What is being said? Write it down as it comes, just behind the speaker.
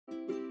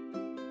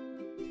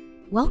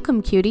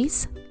Welcome,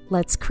 cuties.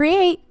 Let's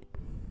create.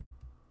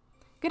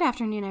 Good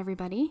afternoon,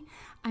 everybody.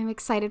 I'm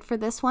excited for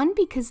this one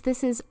because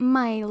this is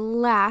my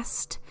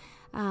last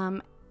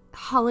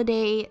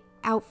holiday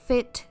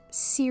outfit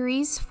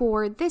series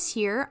for this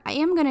year. I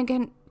am going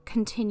to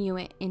continue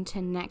it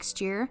into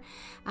next year.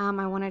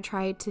 I want to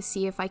try to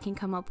see if I can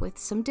come up with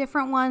some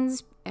different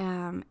ones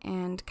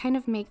and kind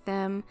of make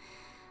them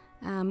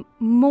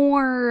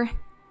more,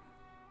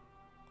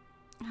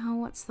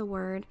 what's the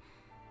word?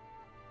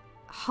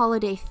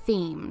 Holiday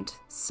themed.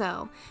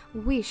 So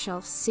we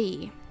shall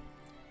see.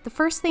 The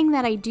first thing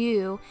that I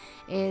do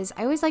is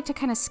I always like to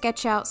kind of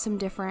sketch out some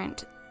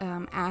different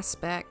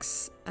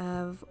aspects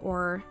of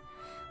or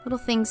little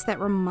things that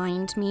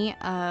remind me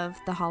of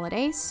the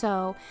holiday.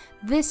 So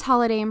this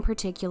holiday in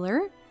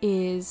particular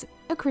is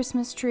a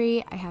Christmas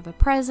tree. I have a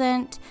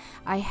present.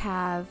 I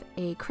have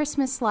a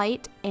Christmas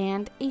light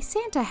and a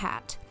Santa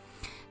hat.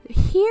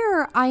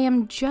 Here I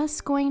am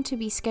just going to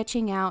be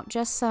sketching out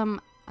just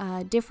some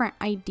different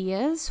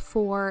ideas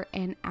for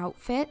an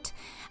outfit,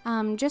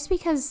 just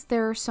because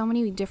there are so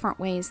many different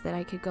ways that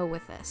I could go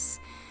with this.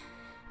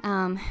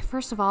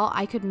 First of all,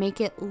 I could make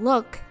it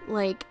look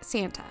like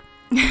Santa.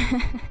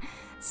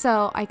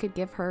 So I could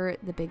give her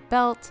the big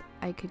belt,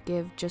 I could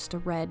give just a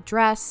red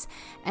dress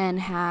and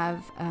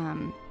have,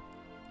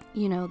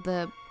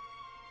 the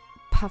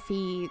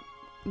puffy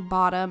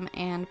bottom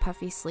and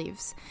puffy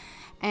sleeves.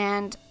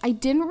 And I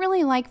didn't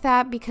really like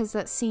that because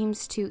that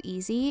seems too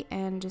easy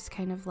and just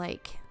kind of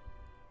like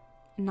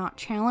not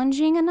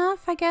challenging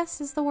enough, I guess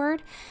is the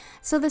word.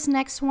 So this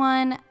next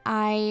one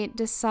I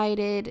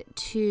decided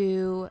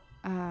to,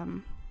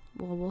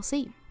 we'll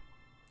see.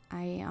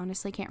 I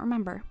honestly can't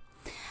remember.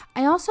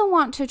 I also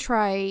want to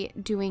try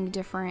doing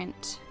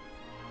different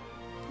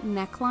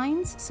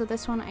necklines. So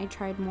this one I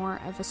tried more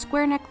of a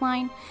square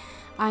neckline.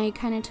 I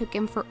kind of took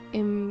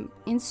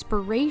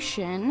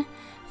inspiration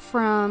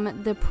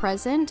from the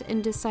present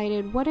and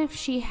decided, what if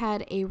she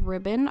had a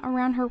ribbon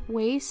around her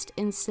waist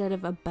instead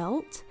of a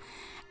belt?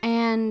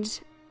 And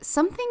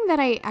something that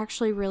I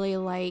actually really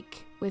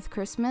like with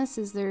Christmas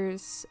is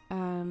there's,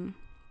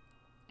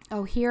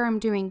 here I'm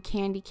doing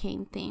candy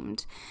cane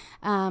themed.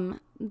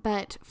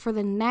 But for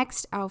the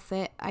next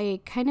outfit,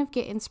 I kind of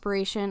get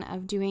inspiration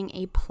of doing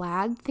a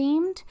plaid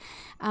themed.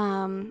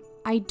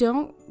 I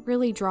don't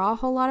really draw a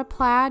whole lot of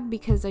plaid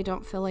because I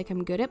don't feel like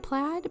I'm good at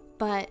plaid,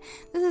 but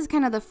this is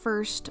kind of the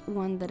first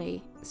one that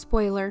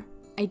spoiler,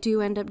 I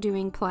do end up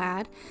doing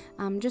plaid,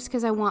 just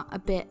because I want a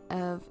bit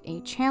of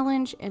a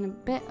challenge and a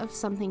bit of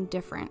something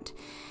different.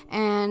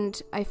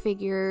 And I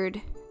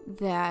figured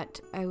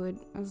that I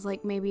was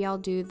like, maybe I'll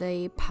do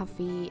the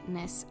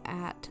puffiness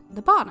at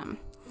the bottom.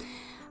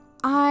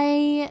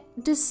 I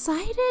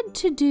decided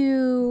to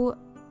do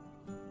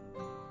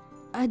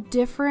a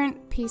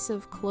different piece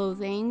of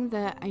clothing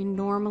that I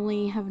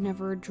normally have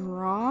never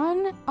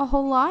drawn a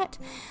whole lot.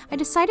 I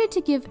decided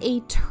to give a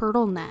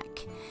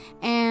turtleneck,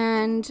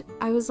 and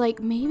I was like,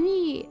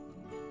 maybe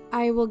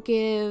I will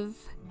give,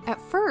 at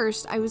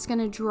first I was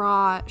gonna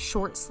draw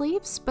short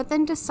sleeves, but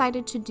then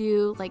decided to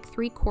do like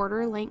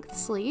 3/4 length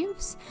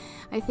sleeves.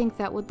 I think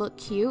that would look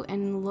cute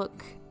and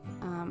look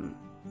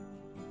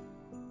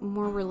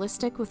more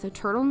realistic with a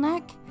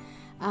turtleneck.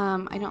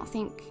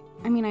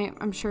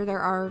 I'm sure there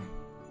are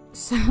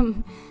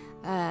some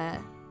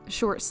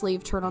short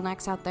sleeve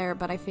turtlenecks out there,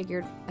 but I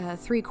figured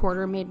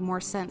 3/4 made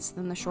more sense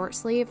than the short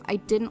sleeve. I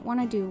didn't want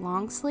to do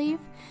long sleeve.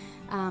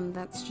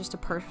 That's just a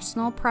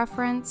personal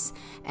preference.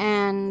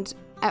 And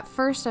at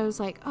first I was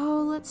like,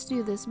 oh, let's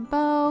do this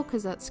bow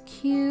because that's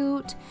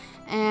cute.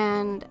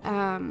 And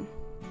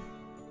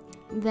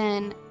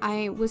then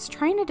I was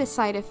trying to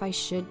decide if I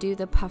should do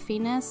the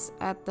puffiness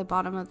at the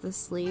bottom of the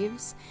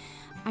sleeves.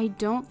 I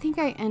don't think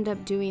I end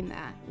up doing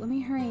that. Let me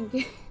hurry and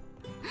get...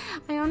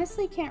 I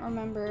honestly can't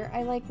remember.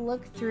 I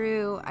looked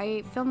through.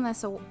 I filmed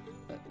this a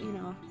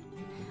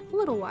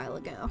little while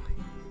ago,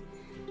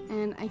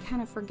 and I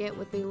kind of forget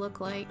what they look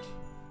like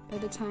by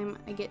the time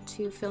I get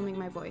to filming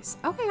my voice.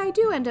 Okay, I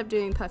do end up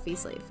doing puffy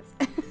sleeves.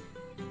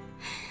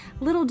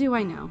 Little do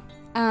I know.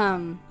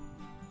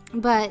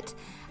 But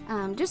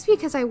just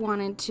because I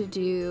wanted to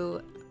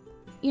do,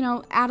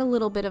 add a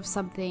little bit of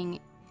something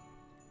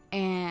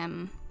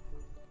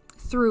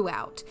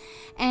throughout.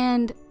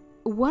 And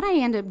what I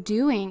end up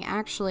doing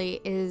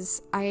actually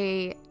is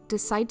I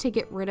decide to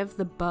get rid of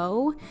the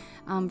bow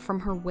from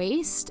her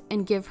waist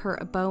and give her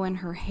a bow in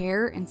her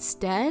hair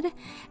instead,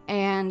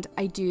 and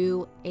I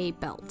do a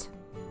belt.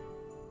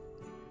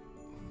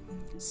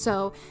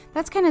 So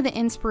that's kind of the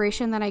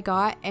inspiration that I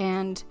got,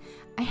 and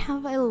I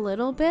have a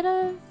little bit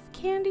of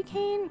candy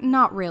cane,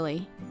 not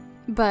really,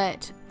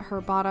 but her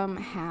bottom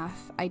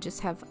half I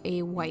just have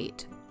a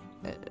white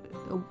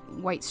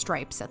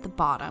stripes at the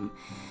bottom,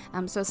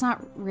 so it's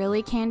not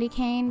really candy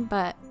cane,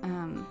 but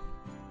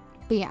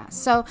yeah,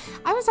 so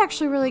I was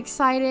actually really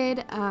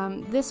excited.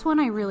 This one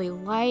I really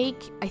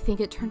like. I think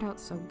it turned out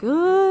so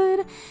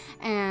good,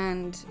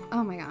 and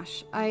oh my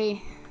gosh,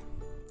 I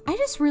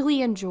just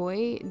really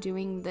enjoy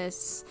doing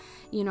this,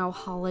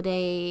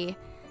 holiday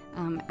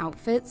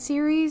outfit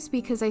series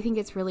because I think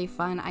it's really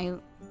fun.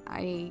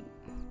 I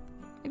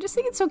just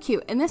think it's so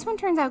cute. And this one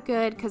turns out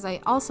good because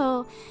I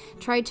also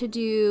tried to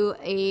do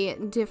a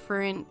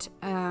different,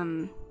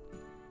 oh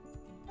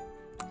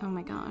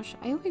my gosh,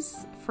 I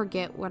always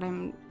forget what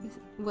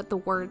the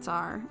words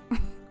are.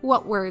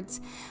 What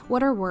words?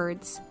 What are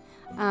words?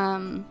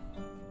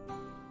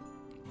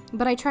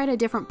 But I tried a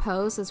different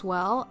pose as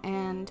well,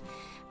 and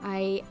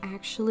I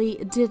actually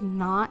did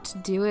not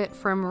do it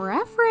from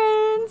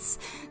reference.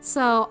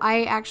 So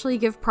I actually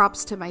give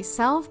props to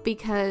myself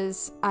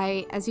because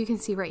as you can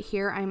see right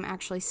here, I'm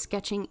actually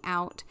sketching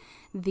out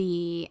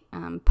the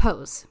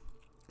pose.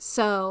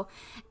 So,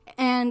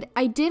 and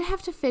I did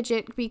have to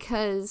fidget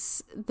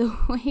because the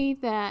way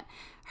that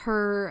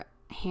her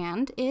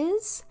hand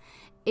is,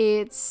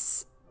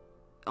 it's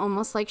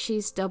almost like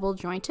she's double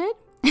jointed.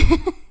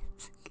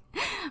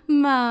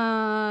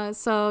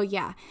 So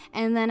yeah,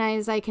 and then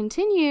as I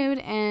continued,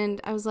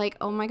 and I was like,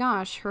 oh my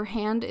gosh, her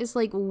hand is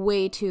like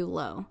way too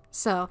low.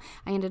 So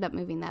I ended up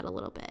moving that a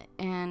little bit.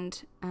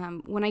 And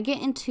when I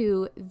get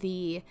into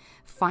the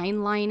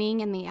fine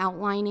lining and the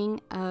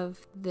outlining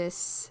of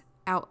this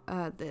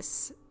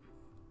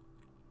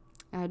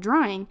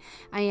drawing,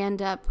 I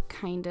end up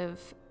kind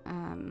of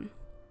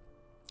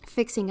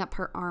fixing up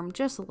her arm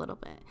just a little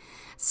bit.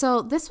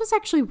 So this was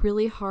actually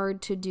really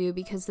hard to do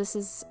because this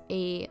is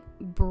a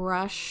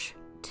brush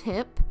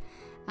tip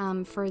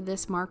for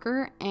this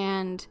marker,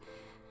 and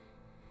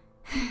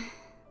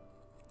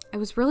I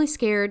was really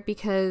scared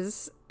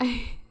because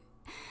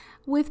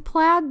with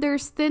plaid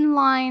there's thin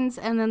lines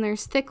and then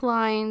there's thick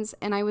lines,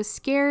 and I was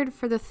scared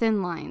for the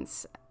thin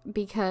lines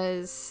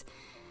because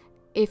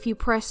if you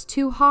press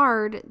too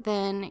hard,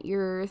 then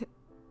your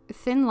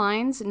thin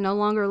lines no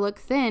longer look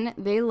thin,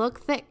 they look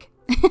thick.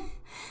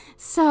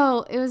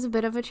 So it was a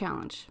bit of a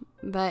challenge,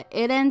 but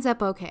it ends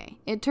up okay.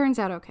 It turns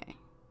out okay.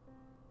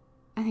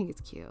 I think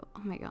it's cute.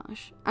 Oh my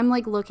gosh. I'm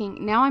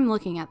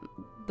looking at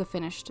the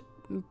finished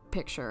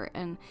picture,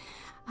 and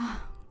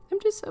I'm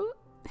just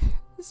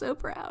so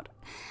proud.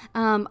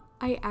 I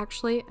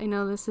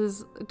know this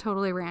is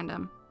totally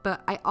random,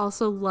 but I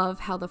also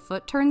love how the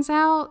foot turns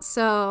out.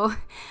 So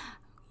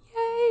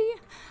yay.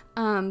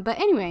 But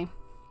anyway,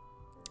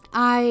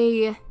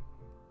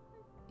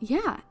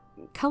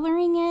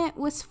 coloring it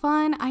was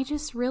fun. I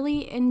just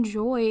really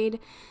enjoyed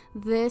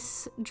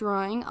this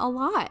drawing a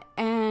lot,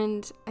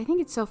 and I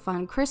think it's so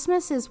fun.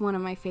 Christmas is one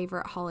of my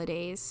favorite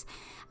holidays.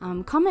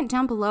 Comment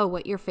down below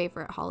what your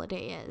favorite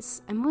holiday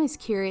is. I'm always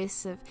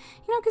curious of,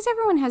 because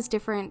everyone has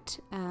different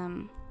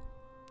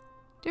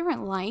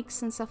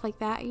likes and stuff like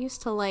that. I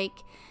used to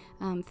like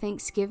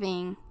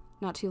Thanksgiving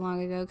not too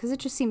long ago because it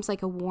just seems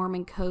like a warm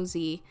and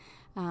cozy,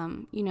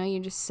 you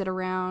just sit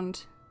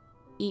around,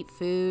 eat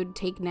food,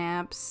 take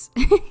naps.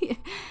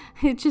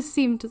 It just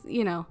seemed,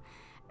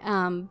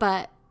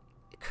 but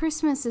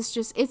Christmas is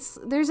just,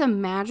 there's a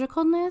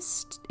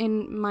magicalness,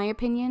 in my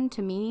opinion,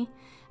 to me,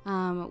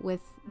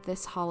 with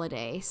this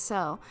holiday.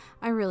 So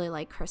I really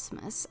like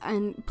Christmas.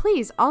 And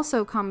please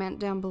also comment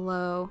down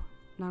below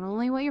not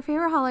only what your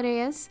favorite holiday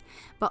is,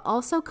 but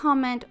also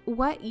comment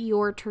what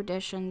your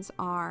traditions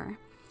are.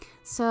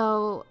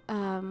 So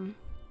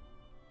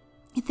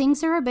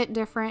things are a bit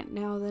different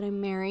now that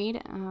I'm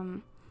married.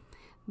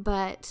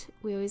 But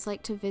we always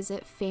like to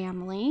visit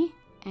family,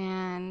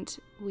 and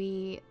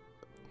we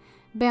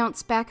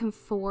bounce back and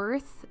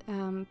forth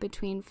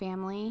between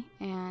family,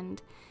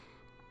 and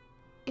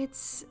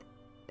it's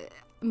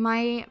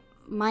my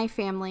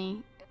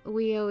family.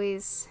 We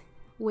always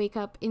wake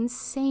up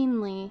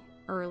insanely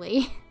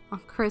early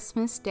on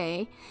Christmas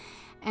Day,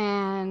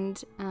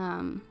 and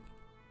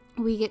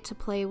we get to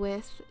play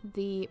with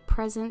the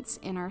presents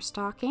in our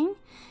stocking,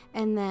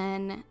 and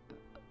then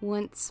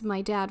once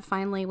my dad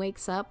finally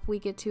wakes up, we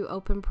get to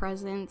open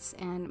presents,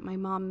 and my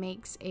mom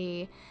makes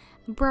a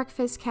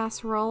breakfast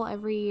casserole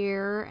every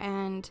year,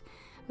 and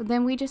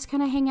then we just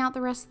kind of hang out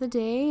the rest of the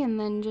day and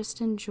then just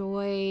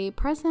enjoy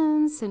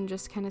presents and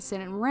just kind of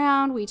sitting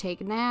around. We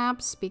take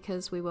naps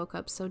because we woke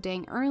up so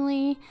dang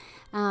early.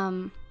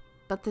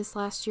 But this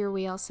last year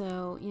we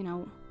also,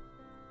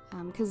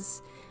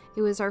 because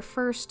it was our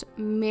first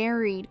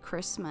married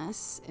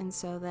Christmas, and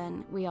so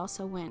then we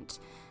also went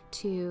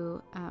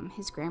to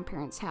his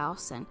grandparents'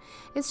 house, and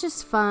it's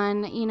just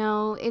fun.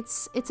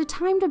 It's a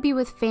time to be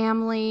with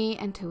family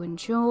and to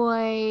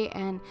enjoy,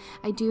 and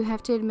I do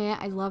have to admit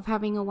I love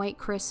having a white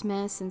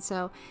Christmas, and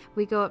so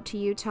we go up to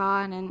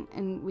Utah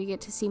and we get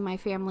to see my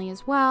family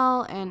as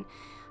well, and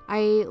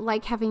I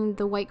like having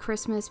the white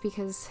Christmas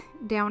because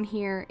down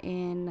here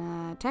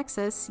in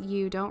Texas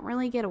you don't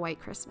really get a white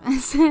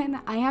Christmas, and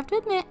I have to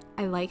admit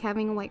I like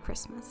having a white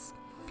Christmas.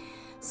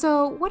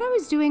 So what I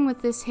was doing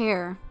with this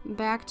hair,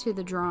 back to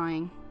the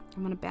drawing,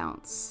 I'm going to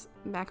bounce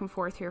back and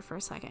forth here for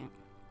a second.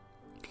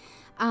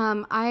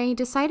 I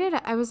decided,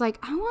 I was like,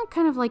 I want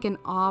kind of like an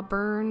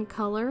auburn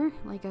color,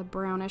 like a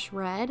brownish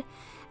red.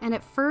 And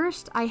at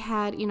first I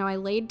had, I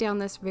laid down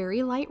this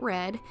very light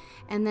red,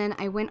 and then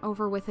I went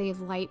over with a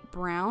light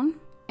brown,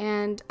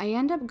 and I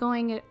end up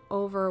going it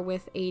over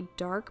with a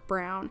dark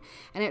brown,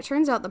 and it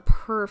turns out the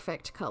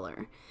perfect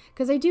color.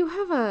 Because I do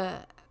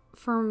have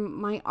for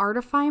my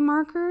Artify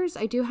markers,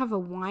 I do have a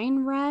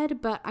wine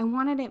red, but I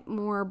wanted it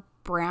more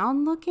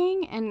brown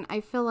looking, and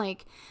I feel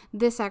like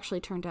this actually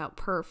turned out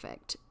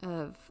perfect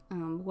of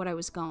what I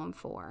was going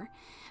for.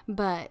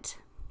 But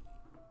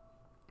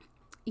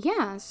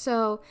yeah,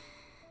 so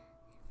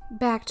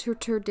back to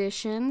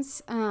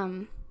traditions.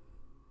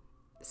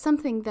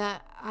 Something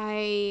that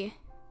I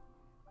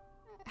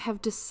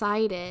have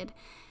decided,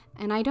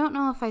 and I don't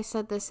know if I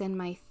said this in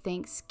my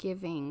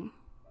Thanksgiving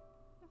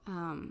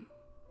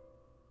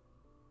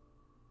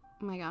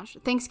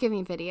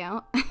Thanksgiving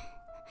video.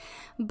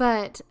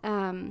 But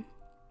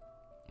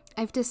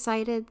I've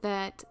decided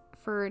that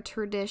for a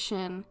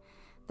tradition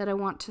that I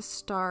want to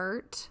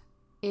start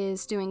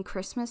is doing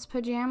Christmas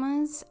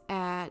pajamas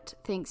at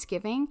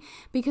Thanksgiving,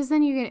 because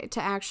then you get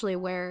to actually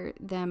wear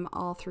them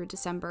all through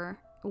December,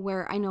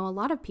 where I know a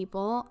lot of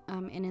people,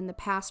 and in the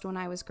past when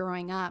I was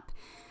growing up,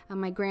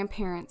 my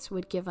grandparents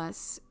would give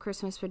us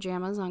Christmas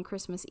pajamas on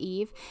Christmas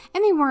Eve,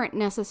 and they weren't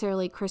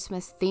necessarily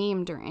Christmas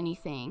themed or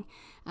anything,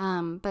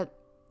 but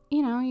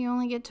you know, you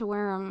only get to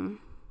wear them,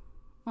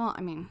 well,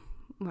 I mean,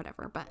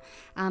 whatever. But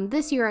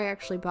this year I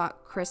actually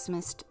bought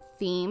Christmas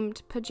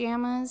themed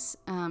pajamas,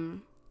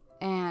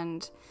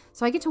 and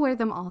so I get to wear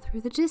them all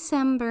through the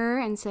December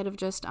instead of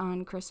just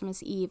on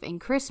Christmas Eve and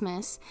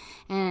Christmas,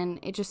 and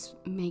it just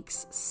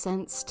makes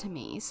sense to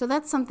me. So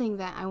that's something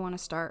that I want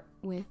to start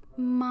with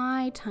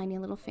my tiny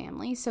little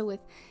family. So with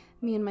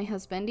me and my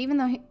husband, even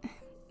though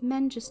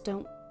men just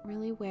don't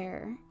really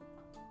wear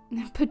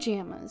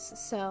pajamas,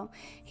 so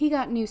he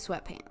got new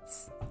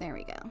sweatpants. There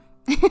we go.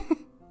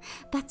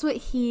 That's what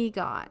he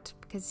got,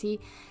 because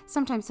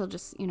sometimes he'll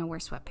just, you know, wear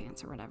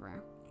sweatpants or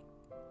whatever.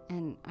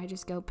 And I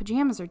just go,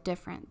 pajamas are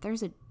different.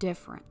 There's a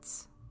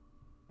difference,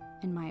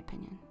 in my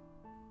opinion.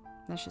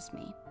 That's just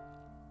me.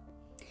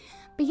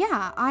 But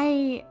yeah,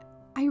 I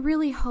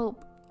really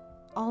hope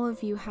all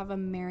of you have a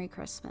Merry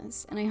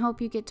Christmas. And I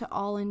hope you get to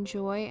all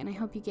enjoy. And I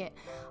hope you get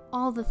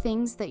all the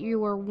things that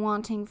you are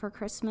wanting for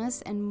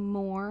Christmas and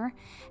more.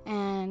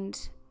 And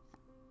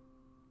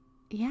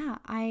yeah,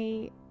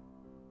 I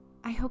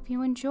hope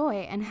you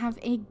enjoy and have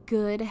a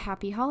good,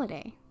 happy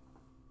holiday.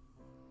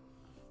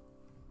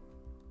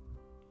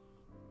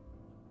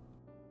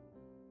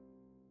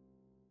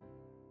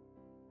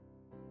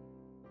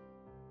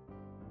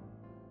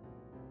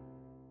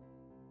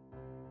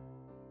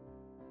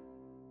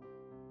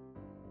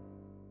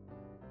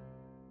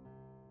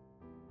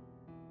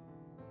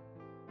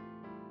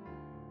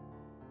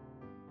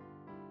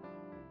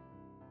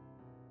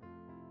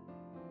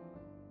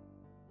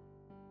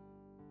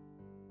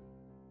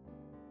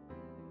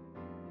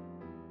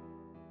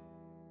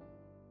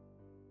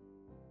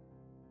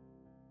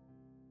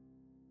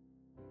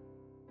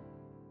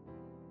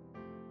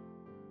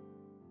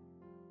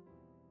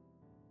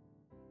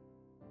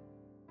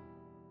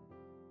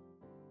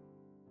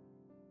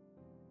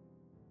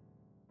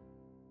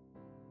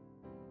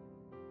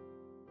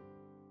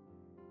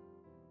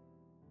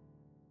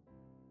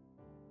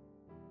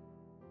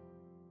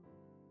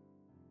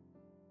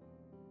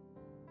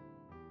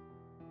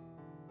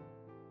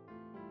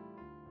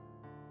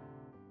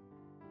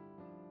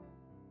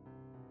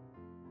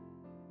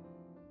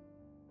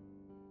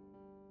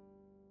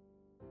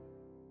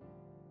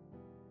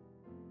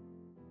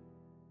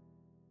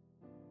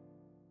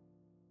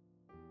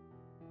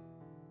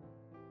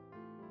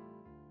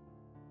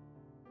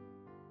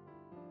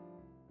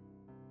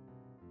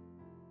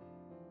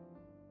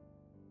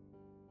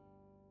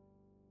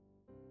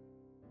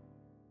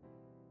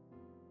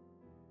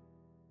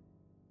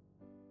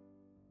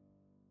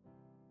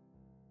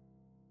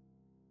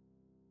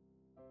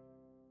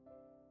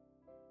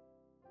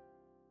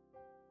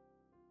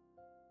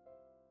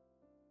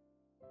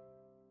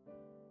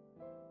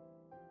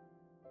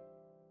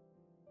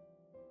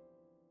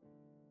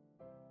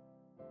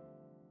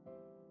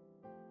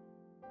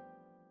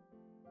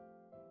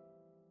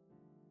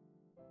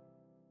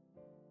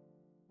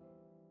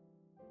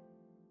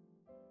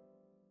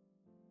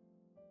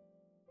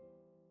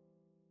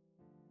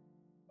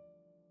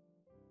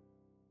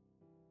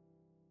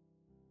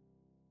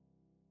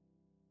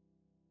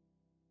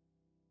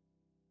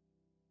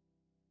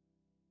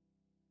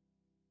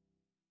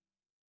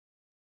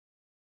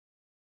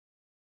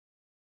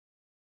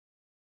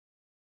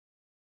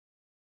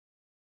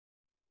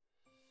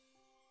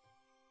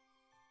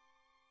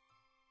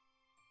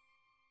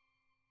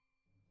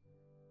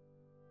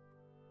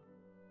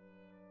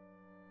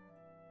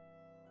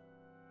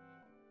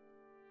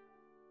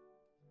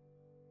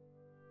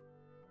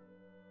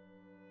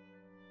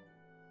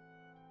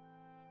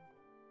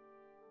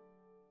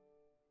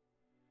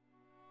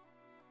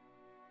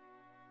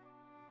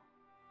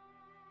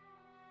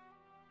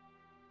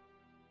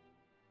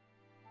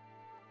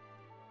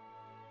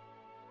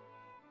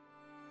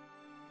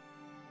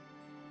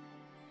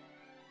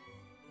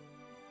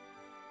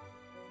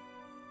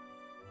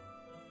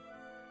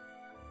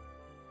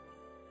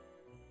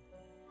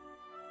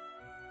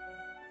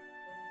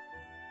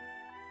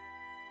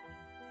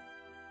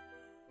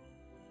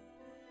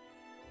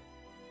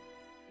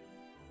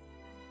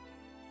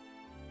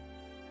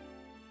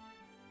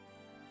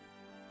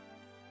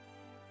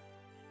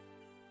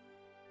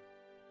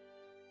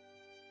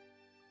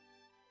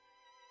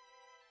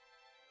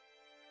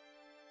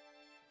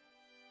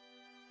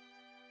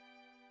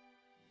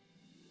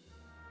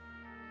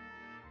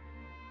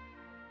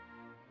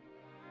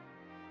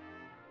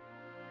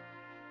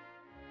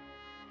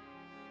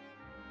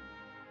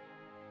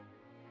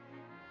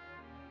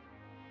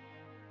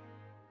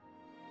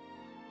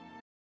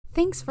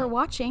 Thanks for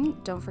watching.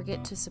 Don't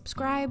forget to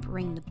subscribe,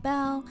 ring the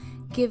bell,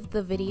 give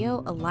the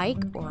video a like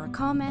or a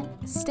comment,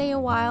 stay a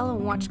while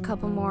and watch a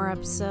couple more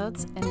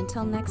episodes, and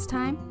until next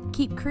time,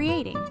 keep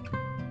creating.